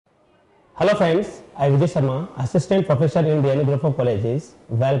Hello friends, I am Vijay Sharma, Assistant Professor in Biyani Group of Colleges.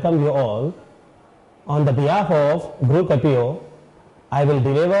 Welcome you all. On the behalf of Group APO, I will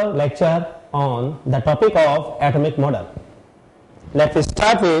deliver lecture on the topic of atomic model. Let us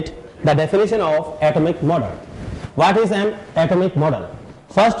start with the definition of atomic model. What is an atomic model?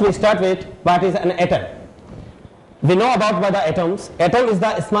 First we start with what is an atom. We know about the atoms. Atom is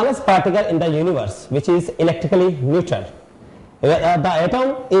the smallest particle in the universe which is electrically neutral. The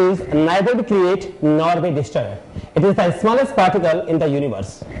atom is neither to create nor be destroyed. It is the smallest particle in the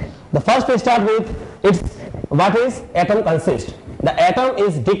universe. The first we start with what is atom consist. The atom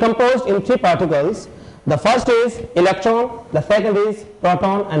is decomposed in three particles. The first is electron, the second is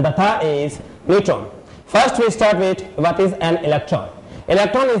proton, and the third is neutron. First we start with what is an electron.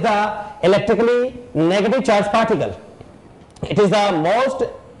 Electron is the electrically negative charge particle. It is the most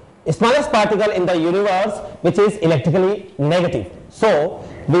smallest particle in the universe which is electrically negative. So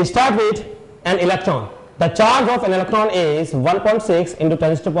we start with an electron. The charge of an electron is 1.6 into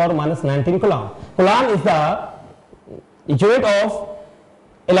 10 to the power minus 19 coulomb. Coulomb is the unit of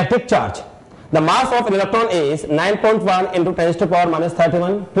electric charge. The mass of an electron is 9.1 into 10 to the power minus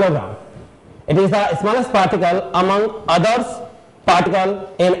 31 kilogram. It is the smallest particle among others particle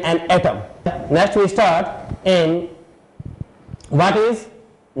in an atom. Next we start in what is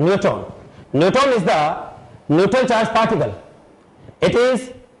neutron. Neutron is the neutral charge particle. It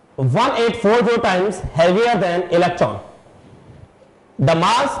is 1840 times heavier than electron. The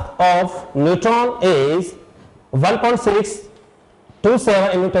mass of neutron is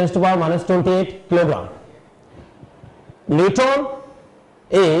 1.627 into 10 to the power minus 28 kilogram. Neutron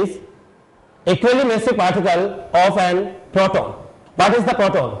is equally massive particle of an proton. What is the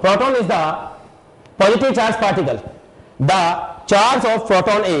proton? Proton is the positive charge particle. The charge of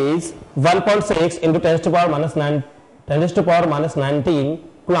proton is 1.6 into 10 to the power minus 9, 10 to the power minus 19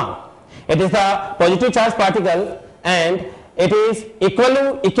 coulomb. It is the positive charge particle and it is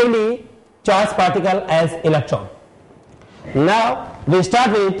equally charged particle as electron. Now we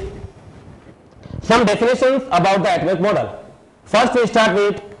start with some definitions about the atomic model. First we start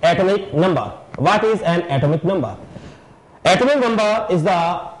with atomic number. What is an atomic number? Atomic number is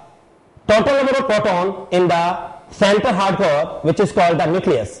the total number of proton in the center hard core, which is called the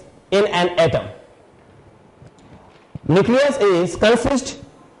nucleus in an atom. Nucleus consists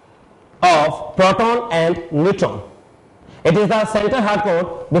of proton and neutron. It is the center hard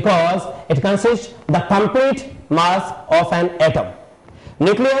core because it consists the complete mass of an atom.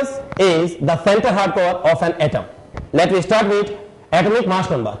 Nucleus is the center hard core of an atom. Let me start with atomic mass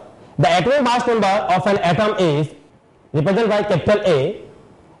number. The atomic mass number of an atom is represented by capital A,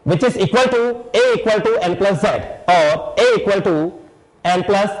 which is equal to A equal to N plus Z or A equal to N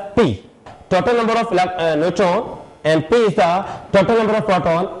plus P. Total number of neutron and P is the total number of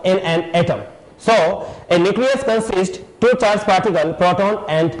proton in an atom. So a nucleus consists two charged particles, proton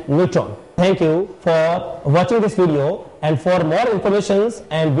and neutron. Thank you for watching this video, and for more information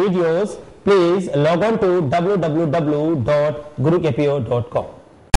and videos please log on to www.gurukapo.com.